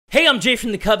Hey, I'm Jay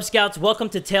from the Kubz Scouts. Welcome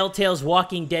to Telltale's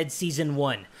Walking Dead Season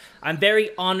 1. I'm very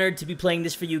honored to be playing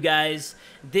this for you guys.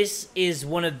 This is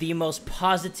one of the most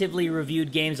positively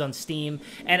reviewed games on Steam,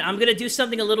 and I'm going to do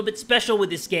something a little bit special with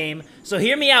this game. So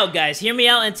hear me out, guys. Hear me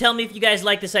out and tell me if you guys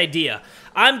like this idea.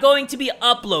 I'm going to be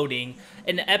uploading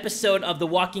an episode of The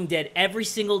Walking Dead every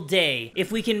single day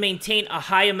if we can maintain a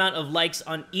high amount of likes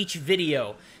on each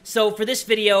video. So for this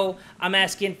video, I'm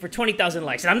asking for 20,000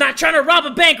 likes. And I'm not trying to rob a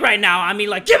bank right now. I mean,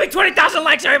 like, give me 20,000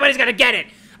 likes, everybody's gonna get it.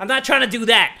 I'm not trying to do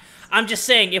that. I'm just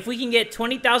saying, if we can get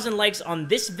 20,000 likes on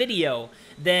this video,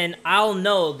 then I'll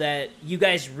know that you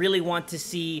guys really want to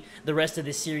see the rest of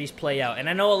this series play out. And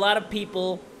I know a lot of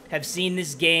people have seen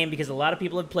this game because a lot of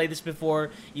people have played this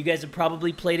before. You guys have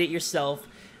probably played it yourself.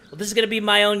 Well, this is gonna be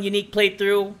my own unique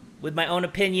playthrough, with my own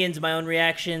opinions, my own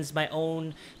reactions, my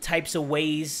own types of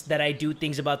ways that I do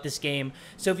things about this game.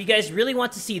 So if you guys really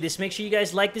want to see this, make sure you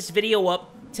guys like this video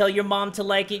up. Tell your mom to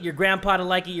like it, your grandpa to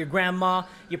like it, your grandma,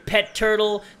 your pet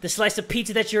turtle, the slice of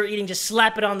pizza that you're eating, just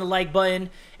slap it on the like button,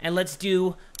 and let's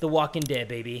do The Walking Dead,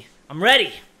 baby. I'm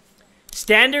ready.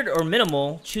 Standard or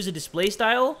minimal, choose a display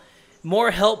style.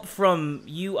 More help from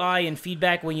UI and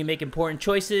feedback when you make important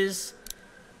choices.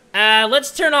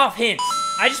 Let's turn off hints.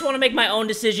 I just want to make my own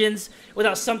decisions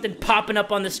without something popping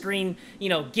up on the screen, you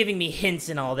know, giving me hints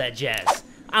and all that jazz.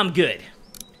 I'm good.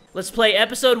 Let's play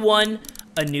Episode 1,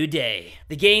 A New Day.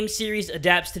 The game series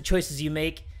adapts to choices you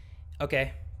make.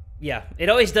 Okay. Yeah, it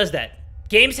always does that.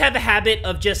 Games have a habit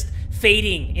of just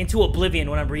fading into oblivion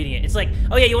when I'm reading it. It's like,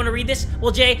 oh yeah, you want to read this?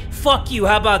 Well, Jay, fuck you.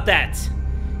 How about that?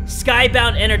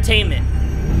 Skybound Entertainment.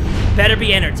 Better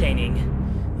be entertaining.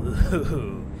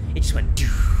 Ooh, it just went...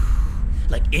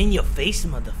 like, in your face,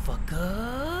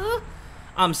 motherfucker.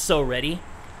 I'm so ready.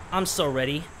 I'm so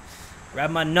ready. Grab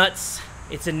my nuts.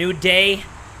 It's a new day.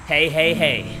 Hey, hey,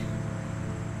 hey.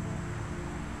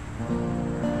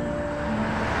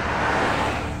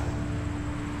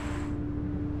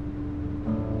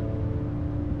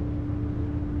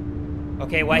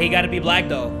 Okay, why he gotta be black,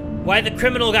 though? Why the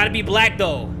criminal gotta be black,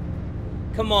 though?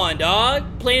 Come on, dog.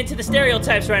 Playing into the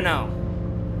stereotypes right now.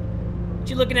 What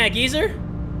you looking at, geezer?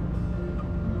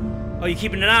 Oh, you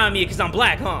keeping an eye on me because I'm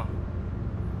black, huh?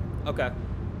 Okay.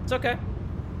 It's okay.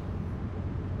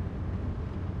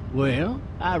 Well,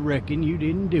 I reckon you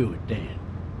didn't do it then.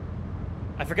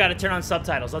 I forgot to turn on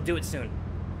subtitles. I'll do it soon.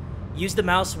 Use the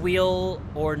mouse wheel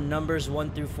or numbers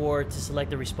 1 through 4 to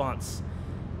select the response.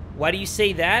 Why do you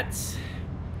say that?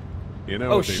 You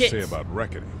know what they say about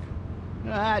reckoning.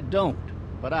 I don't,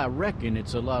 but I reckon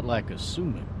it's a lot like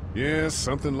assuming. Yeah,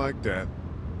 something like that.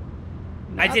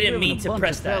 I didn't mean to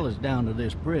press that. Fellas down to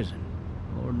this prison.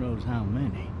 Lord knows how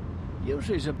many.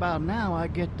 Usually it's about now I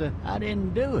get the I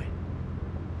didn't do it.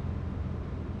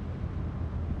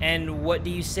 And what do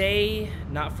you say?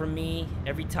 Not for me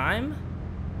every time?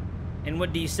 And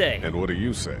what do you say? And what do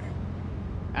you say?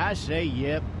 I say,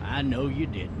 yep, I know you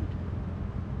didn't.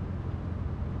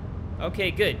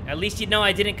 Okay, good. At least you know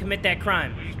I didn't commit that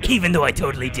crime. Even though I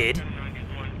totally did.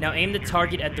 Now aim the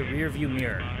target at the rear view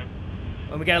mirror.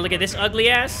 Oh, we gotta look at this ugly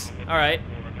ass? Alright.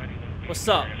 What's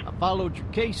up? I followed your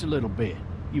case a little bit.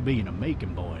 You being a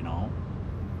Macon boy and all.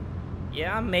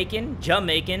 Yeah, I'm making.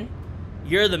 Jamaican.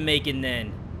 You're the Macon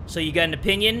then. So you got an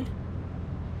opinion?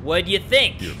 What do you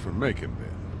think? You're from Macon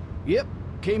then? Yep.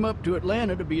 Came up to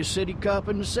Atlanta to be a city cop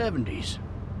in the 70s.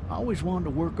 I always wanted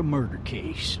to work a murder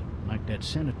case. Like that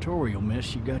senatorial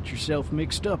mess you got yourself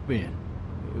mixed up in.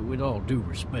 With all due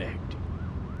respect.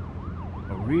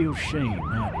 A real shame,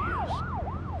 that is.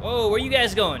 Whoa, where you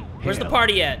guys going? Where's the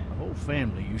party at? The whole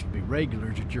family used to be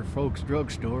regulars at your folks'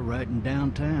 drugstore right in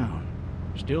downtown.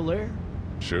 Still there?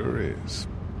 Sure is.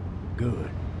 Good.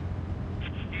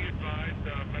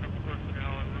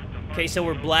 Okay, so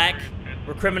we're black,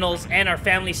 we're criminals, and our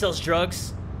family sells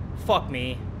drugs? Fuck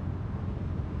me.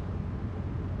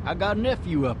 I got a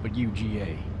nephew up at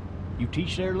UGA. You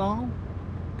teach there long?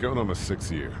 Going on my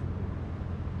 6th year.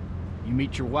 You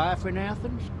meet your wife in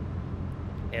Athens?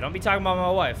 Hey, don't be talking about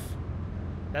my wife.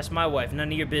 That's my wife,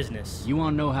 none of your business. You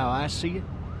want to know how I see it?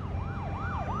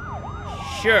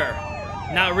 Sure.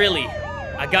 Not really.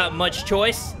 I got much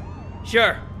choice?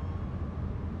 Sure.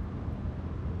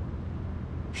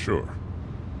 Sure.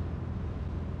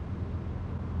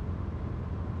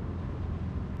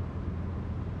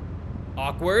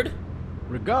 Awkward?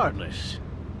 Regardless,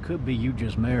 could be you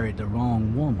just married the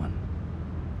wrong woman.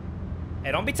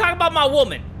 Hey, don't be talking about my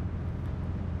woman.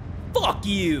 Fuck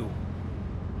you.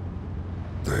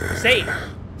 Say it.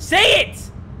 Say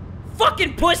it!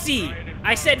 Fucking pussy!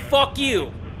 I said fuck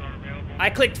you. I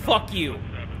clicked fuck you.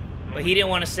 But he didn't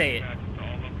want to say it.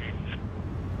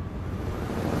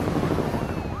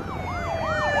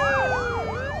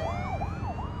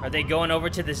 they going over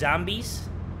to the zombies?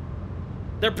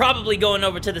 They're probably going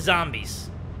over to the zombies.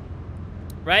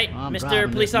 Right,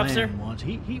 Mr. Police Officer? Once.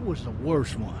 He was the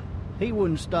worst one. He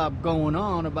wouldn't stop going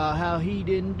on about how he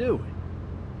didn't do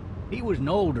it. He was an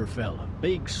older fella,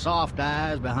 big soft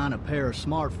eyes behind a pair of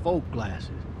smart folk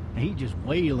glasses. And he just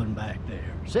wailing back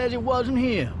there. Says it wasn't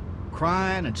him.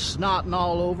 Crying and snotting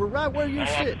all over right where you're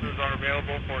sitting. All officers are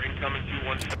available for incoming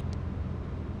 2-1.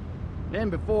 Then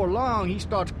before long, he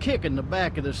starts kicking the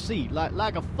back of the seat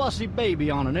like a fussy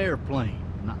baby on an airplane.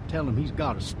 And I tell him he's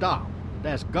got to stop.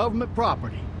 That's government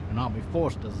property, and I'll be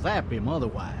forced to zap him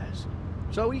otherwise.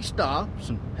 So he stops,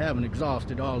 and having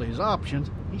exhausted all his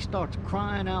options, he starts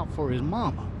crying out for his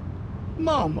mama.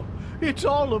 Mama, it's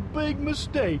all a big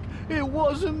mistake. It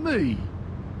wasn't me.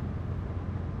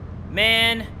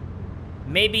 Man,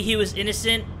 maybe he was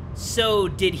innocent, so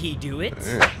did he do it?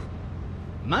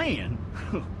 Man?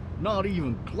 Not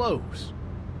even close.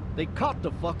 They caught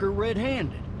the fucker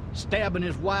red-handed, stabbing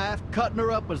his wife, cutting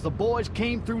her up as the boys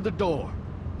came through the door.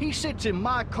 He sits in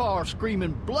my car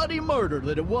screaming bloody murder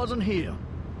that it wasn't him.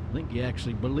 I think he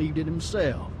actually believed it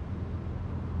himself.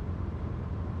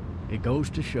 It goes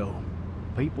to show,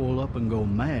 people will up and go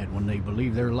mad when they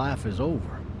believe their life is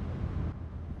over.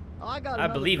 I got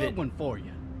another good one for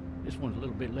you. This one's a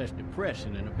little bit less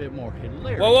depressing and a bit more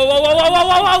hilarious. Whoa, whoa, whoa, whoa, whoa, whoa,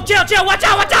 whoa, whoa, chill, chill, watch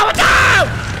out, watch out, watch out!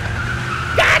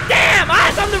 God damn,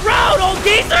 eyes on the road, old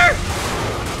geezer!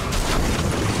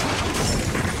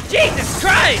 Jesus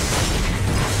Christ!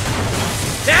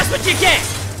 That's what you get!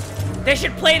 They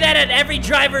should play that at every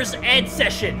driver's ed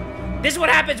session. This is what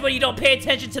happens when you don't pay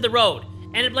attention to the road.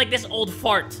 End up like this old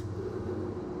fart.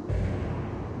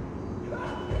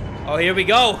 Oh, here we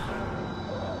go.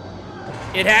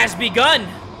 It has begun.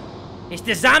 It's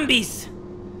the zombies.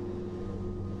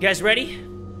 You guys ready?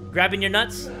 Grabbing your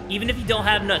nuts? Even if you don't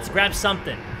have nuts, grab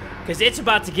something. Because it's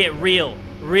about to get real,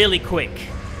 really quick.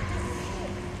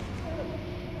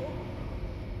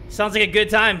 Sounds like a good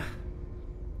time.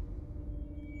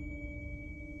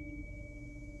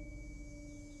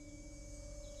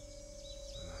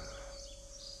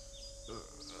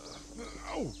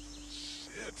 Oh,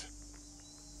 shit.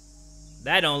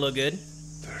 That don't look good.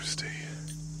 Thirsty.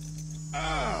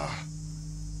 Ah!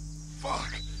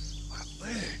 Fuck! My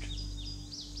leg.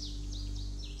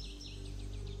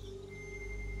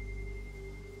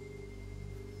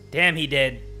 Damn, he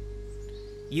did.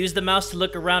 Use the mouse to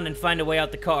look around and find a way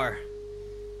out the car.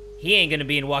 He ain't gonna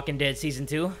be in Walking Dead Season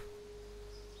 2.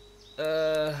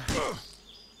 Yeah,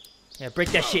 break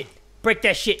that shit. Break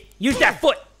that shit. Use that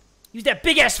foot! Use that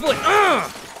big-ass foot! I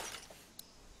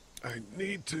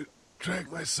need to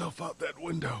drag myself out that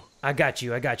window. I got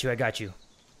you, I got you, I got you.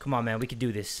 Come on, man, we can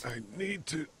do this. I need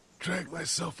to drag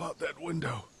myself out that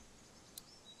window.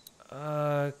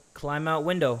 Climb out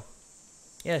window.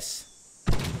 Yes.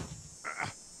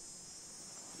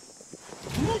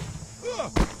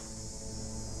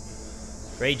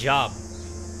 Great job.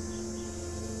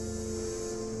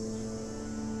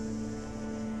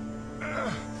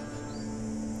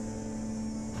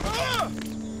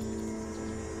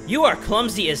 You are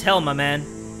clumsy as hell, my man.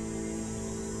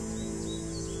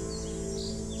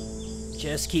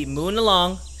 Just keep moving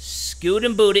along. Scoot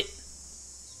and boot it.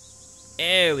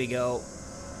 There we go.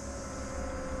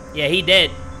 Yeah, he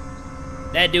dead.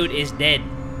 That dude is dead.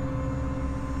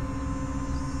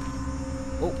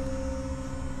 Oh.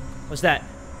 What's that?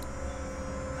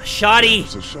 A shotty.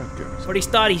 It's a shotgun. For these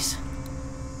thotties.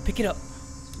 Pick it up.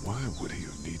 Why would he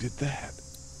have needed that?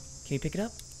 Can you pick it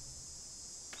up?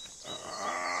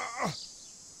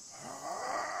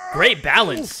 Great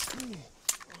balance.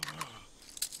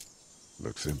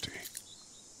 Looks empty.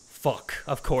 Fuck,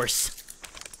 of course.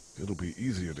 It'll be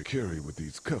easier to carry with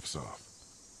these cuffs off.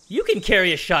 You can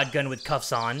carry a shotgun with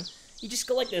cuffs on. You just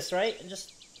go like this, right? And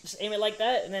just aim it like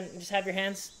that, and then just have your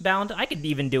hands bound. I could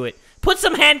even do it. Put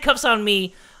some handcuffs on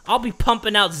me. I'll be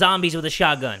pumping out zombies with a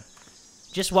shotgun.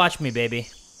 Just watch me, baby.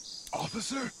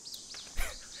 Officer?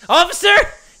 Officer!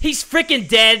 He's freaking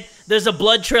dead. There's a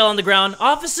blood trail on the ground.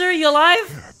 Officer, you alive?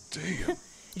 God damn. You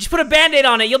just put a band-aid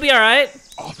on it. You'll be alright.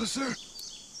 Officer?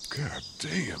 God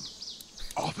damn.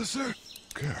 Officer?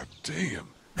 God damn.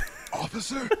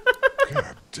 Officer?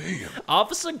 God damn.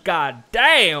 Officer,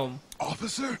 goddamn.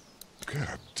 Officer?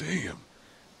 God damn.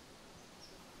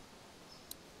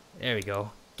 There we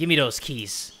go. Give me those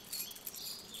keys.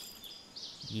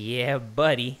 Yeah,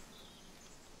 buddy.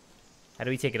 How do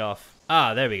we take it off?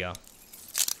 Ah, there we go.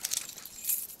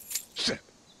 Shit.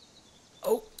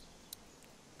 Oh.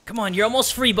 Come on, you're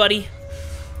almost free, buddy.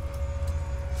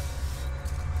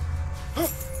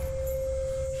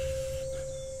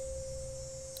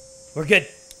 We're good.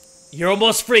 You're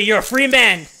almost free. You're a free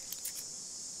man.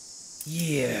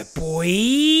 Yeah,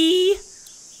 boy.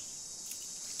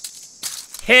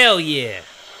 Hell yeah.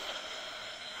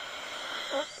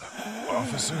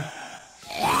 Officer?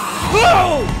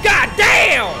 Whoa! God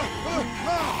damn!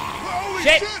 Holy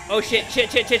Shit! Oh shit!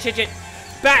 Shit!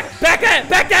 Back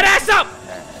that ass up!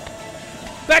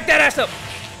 Back that ass up!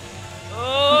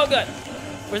 Oh god!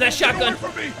 Where's that shotgun? Get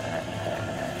away from me!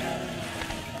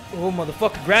 Oh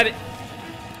motherfucker! Grab it!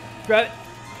 Grab it!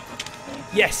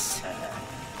 Yes!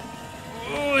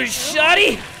 Oh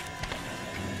shotty!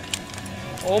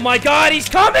 Oh my god! He's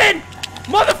coming!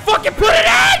 Motherfucker! Put it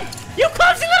in! You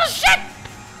clumsy little shit!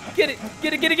 Get it!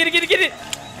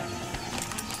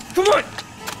 Come on!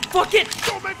 Fuck it!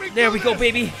 Don't make me There do we go, this.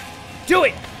 baby. Do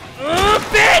it!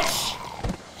 Bitch!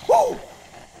 Woo!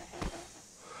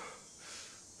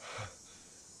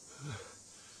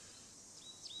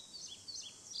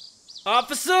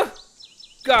 Officer?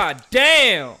 God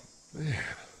damn! Man,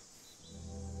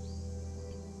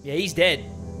 Yeah, he's dead.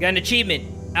 Got an achievement.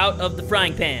 Out of the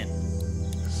frying pan.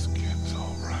 his skin's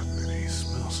all rotten and he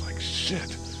smells like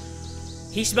shit.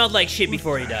 He smelled like shit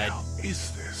before he What the died. hell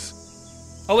is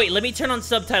this? Oh wait, let me turn on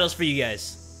subtitles for you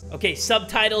guys. Okay,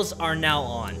 subtitles are now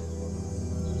on.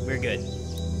 We're good.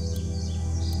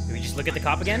 Do we just look at the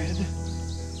cop again?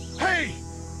 Hey!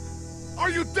 Are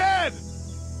you dead?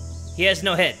 He has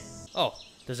no head. Oh,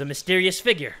 there's a mysterious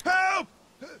figure. Help!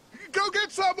 Go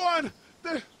get someone!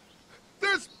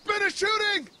 There's been a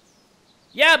shooting!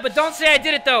 Yeah, but don't say I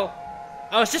did it though.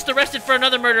 I was just arrested for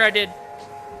another murder I did.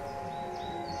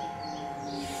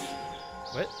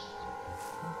 What?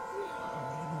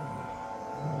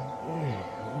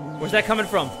 Where's that coming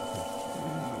from?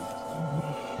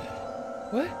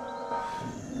 What?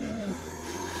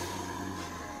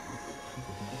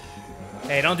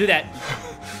 Hey, don't do that.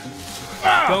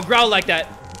 Don't growl like that.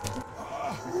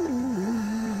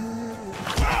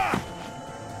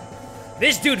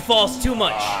 This dude falls too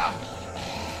much.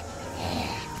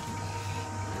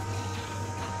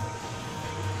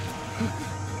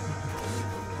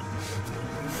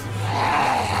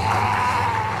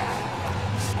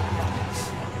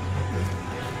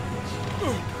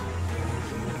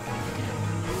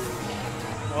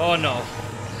 Oh no.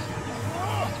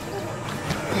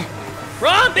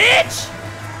 Run, bitch!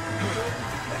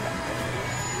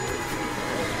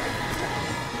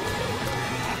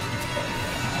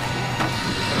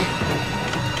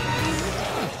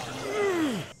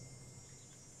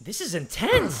 This is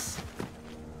intense.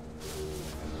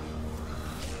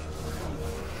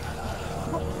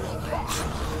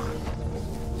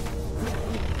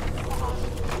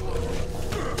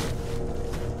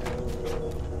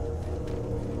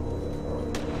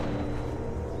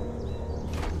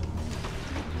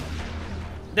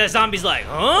 That zombie's like,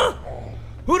 huh?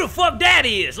 Who the fuck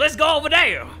daddy is? Let's go over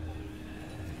there.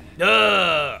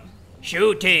 Duh.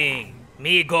 Shooting.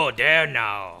 Me go there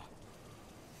now.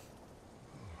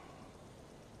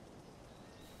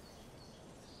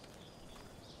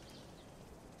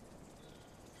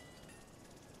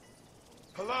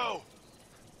 Hello?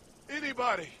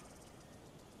 Anybody?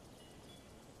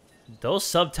 Those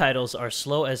subtitles are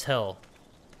slow as hell.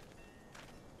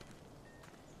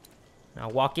 Now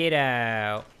walk it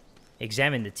out.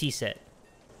 Examine the tea set.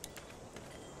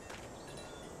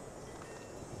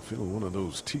 Fill one of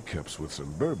those teacups with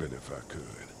some bourbon if I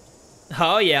could.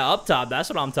 Oh yeah, up top. That's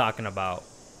what I'm talking about.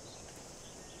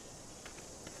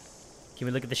 Can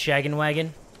we look at the shaggin'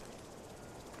 wagon?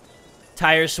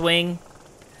 Tire swing.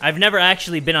 I've never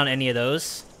actually been on any of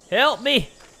those. Help me!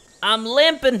 I'm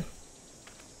limping.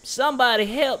 Somebody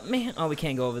help me. Oh, we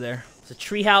can't go over there. There's a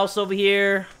tree house over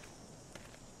here.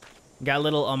 Got a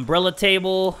little umbrella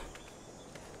table.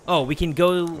 Oh, we can go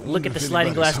look at the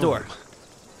sliding glass door.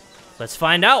 Let's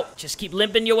find out. Just keep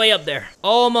limping your way up there.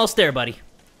 Almost there, buddy.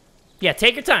 Yeah,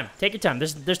 take your time. Take your time.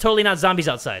 There's totally not zombies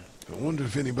outside. I wonder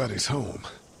if anybody's home.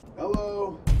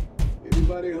 Hello?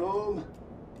 Anybody home?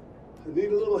 I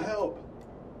need a little help.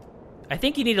 I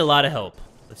think you need a lot of help.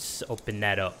 Let's open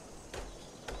that up.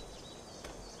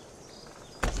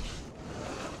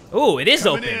 Ooh, it is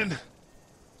Coming open. in.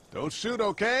 Don't shoot,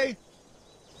 okay?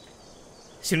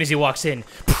 As soon as he walks in,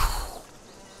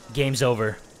 game's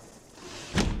over.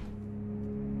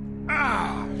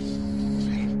 Ah!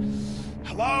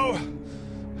 Hello?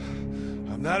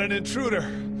 I'm not an intruder.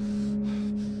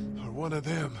 Or one of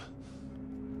them.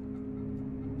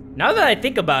 Now that I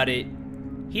think about it,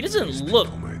 he doesn't These look...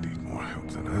 people might need more help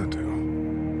than I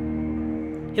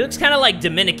do. He looks kind of like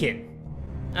Dominican.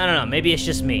 I don't know, maybe it's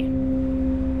just me.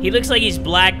 He looks like he's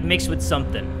black mixed with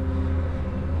something.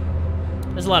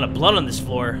 There's a lot of blood on this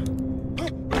floor.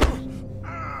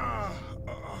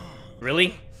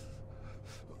 Really?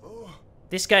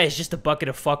 This guy is just a bucket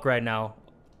of fuck right now.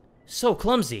 So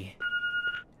clumsy.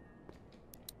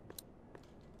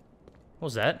 What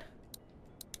was that?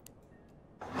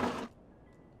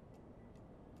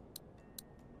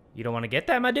 You don't want to get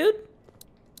that, my dude?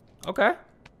 Okay.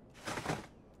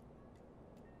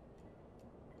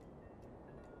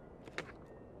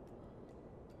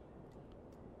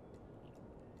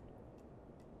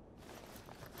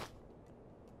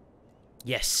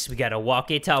 Yes, we got a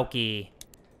walkie-talkie.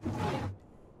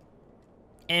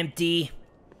 Empty.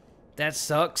 That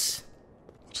sucks.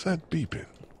 What's that beeping?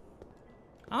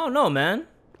 I don't know, man.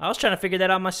 I was trying to figure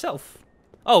that out myself.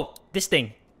 Oh, this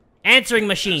thing. Answering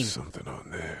machine. There's something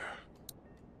on there.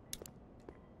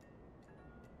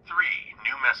 3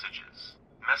 new messages.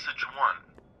 Message 1,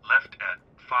 left at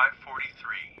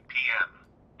 5:43 p.m.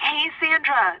 Hey,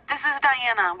 Sandra. This is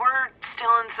Diana. We're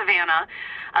still in Savannah.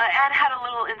 Ed had a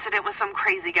little incident with some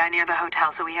crazy guy near the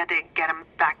hotel, so we had to get him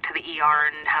back to the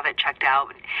ER and have it checked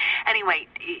out. Anyway,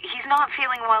 he's not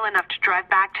feeling well enough to drive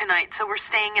back tonight, so we're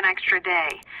staying an extra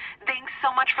day. Thanks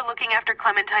so much for looking after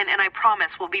Clementine, and I promise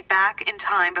we'll be back in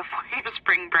time before your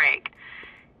spring break.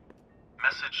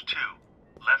 Message 2,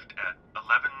 left at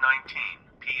 11:19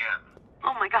 p.m.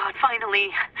 Oh my God,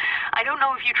 finally. I don't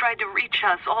know if you tried to reach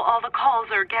us. All the calls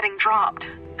are getting dropped.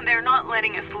 They're not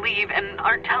letting us leave and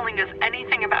aren't telling us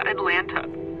anything about Atlanta.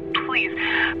 Please,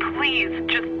 please,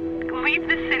 just leave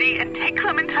the city and take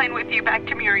Clementine with you back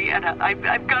to Murrieta.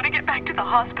 I've got to get back to the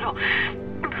hospital.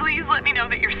 Please let me know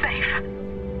that you're safe.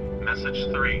 Message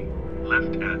 3,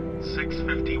 left at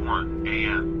 6:51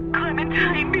 a.m.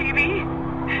 Clementine, baby.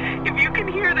 If you can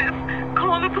hear this,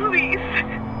 call the police.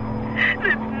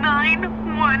 That's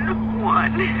 911.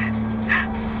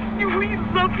 We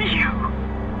love you.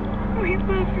 We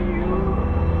love you.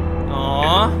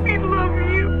 Aww. We love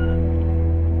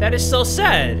you. That is so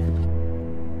sad.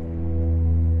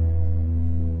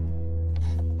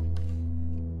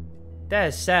 That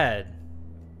is sad.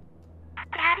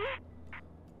 Daddy?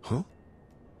 Huh?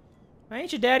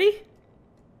 Ain't your daddy?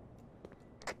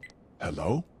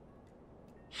 Hello?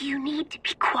 You need to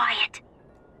be quiet.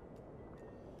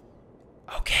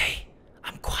 Okay,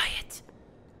 I'm quiet.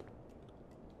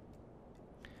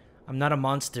 I'm not a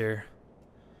monster.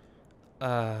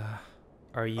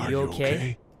 Are you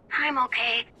okay? I'm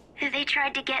okay. They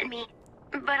tried to get me,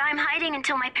 but I'm hiding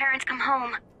until my parents come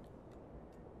home.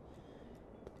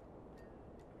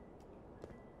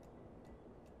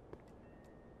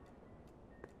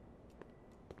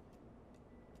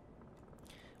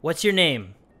 What's your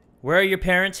name? Where are your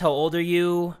parents? How old are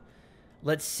you?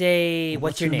 Let's say,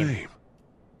 what's your name?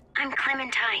 I'm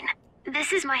Clementine.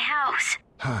 This is my house.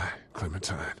 Hi,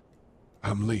 Clementine.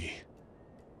 I'm Lee.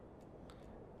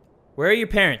 Where are your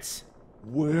parents?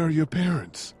 Where are your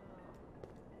parents?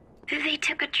 They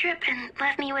took a trip and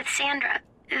left me with Sandra.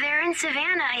 They're in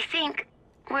Savannah, I think,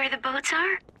 where the boats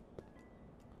are.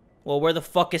 Well, where the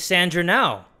fuck is Sandra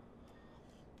now?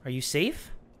 Are you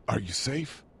safe? Are you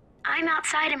safe? I'm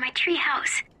outside in my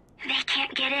treehouse. They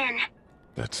can't get in.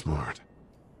 That's smart.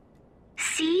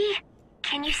 See?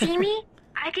 Can you see me?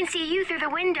 I can see you through the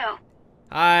window.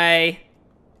 Hi.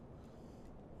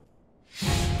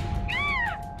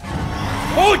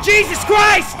 Oh, Jesus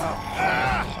Christ!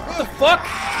 What the fuck?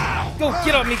 Go,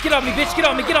 get on me, bitch, get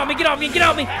on me, get on me, get on me, get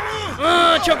on me!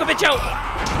 Choke a bitch out!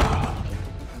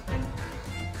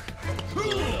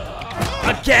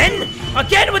 Again?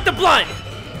 Again with the blood!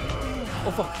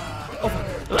 Oh fuck, oh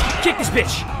fuck. Kick this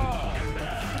bitch!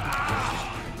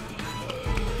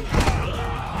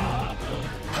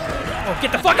 Oh,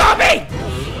 get the fuck off me!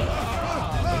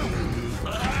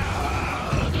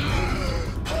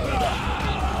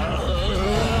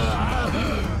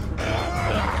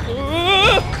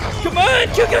 Come on!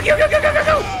 Go, go, go, go, go, go, go,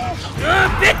 go!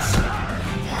 Bitch!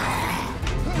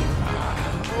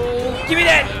 Oh, give me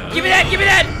that! Give me that! Give me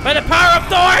that! By the power of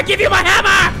Thor, I give you my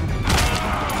hammer!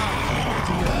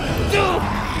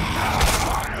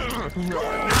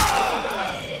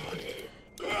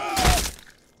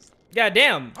 God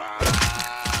damn.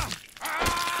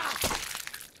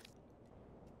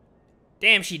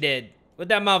 Damn, she dead. What'd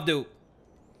that mouth do?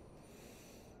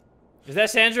 Is that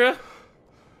Sandra?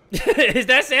 Is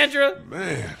that Sandra?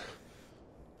 Man.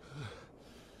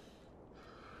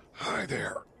 Hi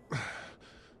there.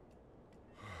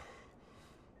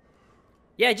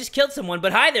 Yeah, I just killed someone,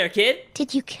 but hi there, kid.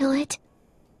 Did you kill it?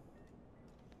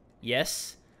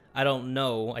 Yes. I don't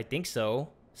know. I think so.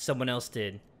 Someone else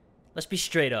did. Let's be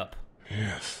straight up.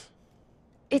 Yes.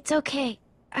 It's okay.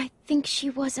 I think she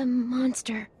was a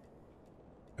monster.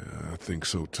 I think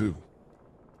so too.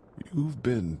 You've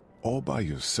been all by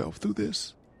yourself through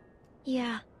this?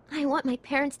 Yeah, I want my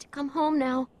parents to come home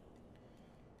now.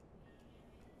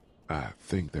 I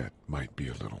think that might be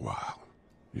a little while,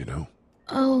 you know?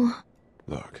 Oh.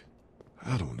 Look,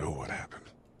 I don't know what happened,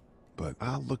 but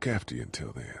I'll look after you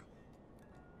until then.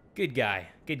 Good guy.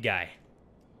 Good guy.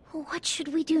 What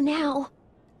should we do now?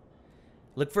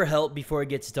 Look for help before it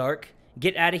gets dark.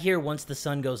 Get out of here once the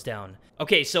sun goes down.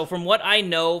 Okay, so from what I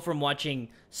know from watching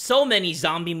so many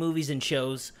zombie movies and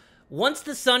shows, once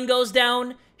the sun goes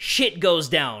down, shit goes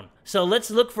down. So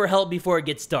let's look for help before it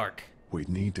gets dark. We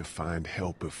need to find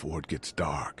help before it gets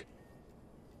dark.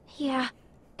 Yeah,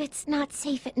 it's not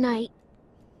safe at night.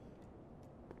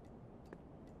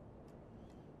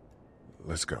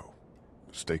 Let's go.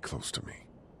 Stay close to me.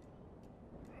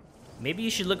 Maybe you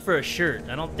should look for a shirt.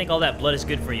 I don't think all that blood is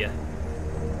good for you.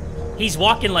 He's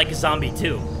walking like a zombie,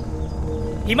 too.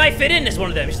 He might fit in as one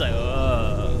of them. He's like,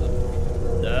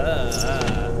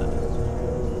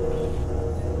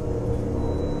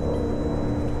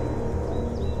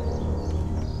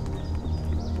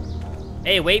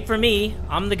 Hey, wait for me.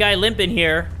 I'm the guy limping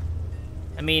here.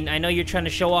 I mean, I know you're trying to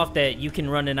show off that you can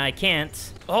run and I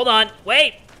can't. Hold on.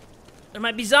 Wait. There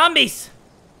might be zombies.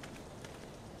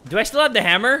 Do I still have the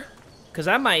hammer? Because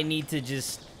I might need to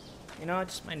just... You know, I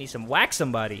just might need some whack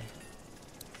somebody.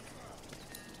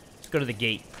 Let's go to the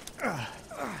gate. Oh,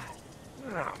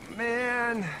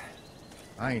 man.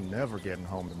 I ain't never getting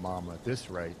home to Mama at this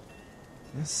rate.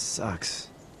 This sucks.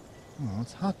 Oh,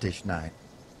 it's hot dish night.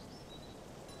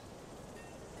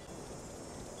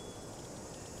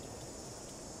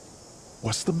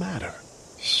 What's the matter?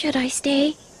 Should I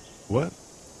stay? What?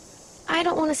 I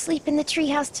don't want to sleep in the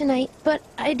treehouse tonight, but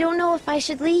I don't know if I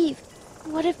should leave.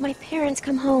 What if my parents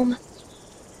come home?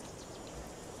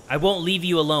 I won't leave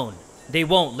you alone. They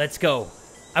won't. Let's go.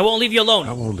 I won't leave you alone.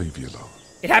 I won't leave you alone.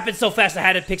 It happened so fast I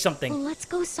had to pick something. Well, let's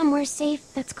go somewhere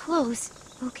safe that's close,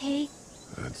 okay?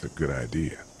 That's a good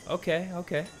idea. Okay,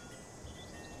 okay.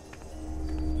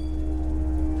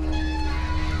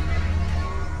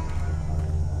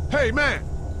 Hey, man!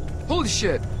 Holy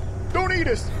shit! Don't eat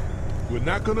us! We're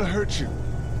not gonna hurt you.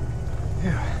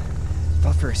 Yeah.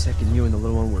 Thought for a second you and the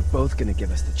little one were both gonna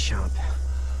give us the chomp.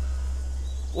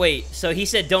 Wait, so he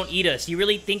said don't eat us. You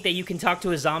really think that you can talk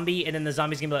to a zombie and then the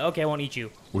zombie's gonna be like, okay, I won't eat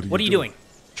you. What are you doing?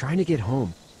 Trying to get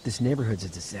home. This neighborhood's a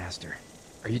disaster.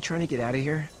 Are you trying to get out of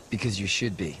here? Because you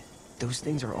should be. Those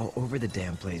things are all over the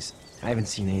damn place. I haven't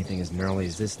seen anything as gnarly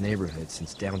as this neighborhood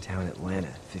since downtown Atlanta,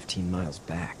 15 miles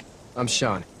back. I'm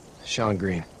Sean. Sean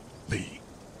Green. Lee,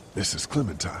 this is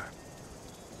Clementine.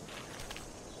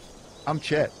 I'm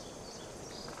Chet.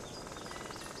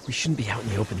 We shouldn't be out in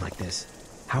the open like this.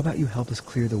 How about you help us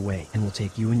clear the way, and we'll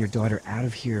take you and your daughter out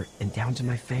of here and down to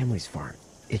my family's farm.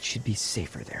 It should be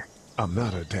safer there. I'm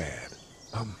not her dad.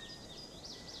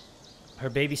 Her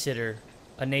babysitter,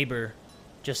 a neighbor,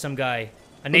 just some guy.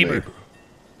 A neighbor.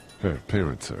 Her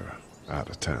parents are out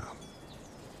of town.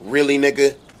 Really,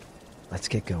 nigga? Let's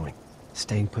get going.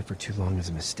 Staying put for too long is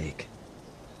a mistake.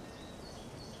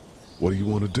 What do you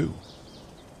want to do?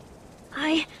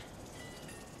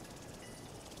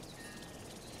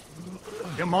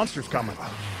 The monster's coming.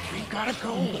 We gotta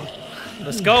go.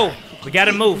 Let's go. We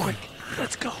gotta move. Quick,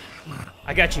 let's go.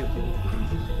 I got you.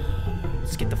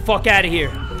 Let's get the fuck out of here.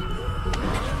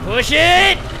 Push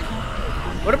it!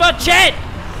 What about Chet?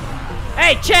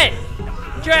 Hey, Chet!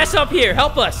 Get your ass up here.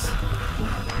 Help us.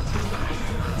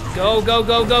 Go, go,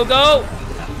 go, go, go.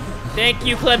 Thank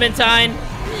you, Clementine.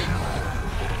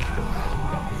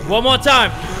 One more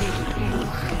time.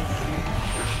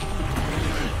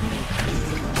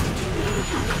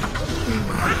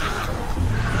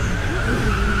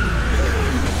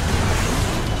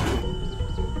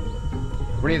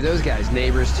 Were any of those guys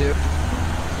neighbors too?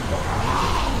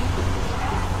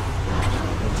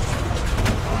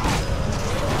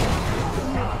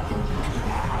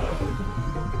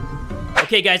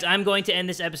 Okay, guys, I'm going to end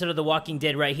this episode of The Walking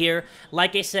Dead right here.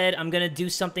 Like I said, I'm going to do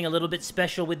something a little bit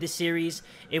special with this series.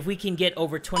 If we can get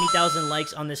over 20,000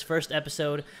 likes on this first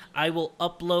episode, I will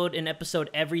upload an episode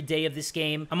every day of this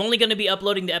game. I'm only going to be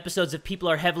uploading the episodes if people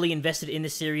are heavily invested in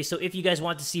this series, so if you guys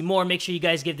want to see more, make sure you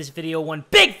guys give this video one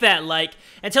big fat like,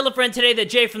 and tell a friend today that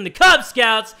Jay from the Kubz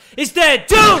Scouts is dead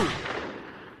too!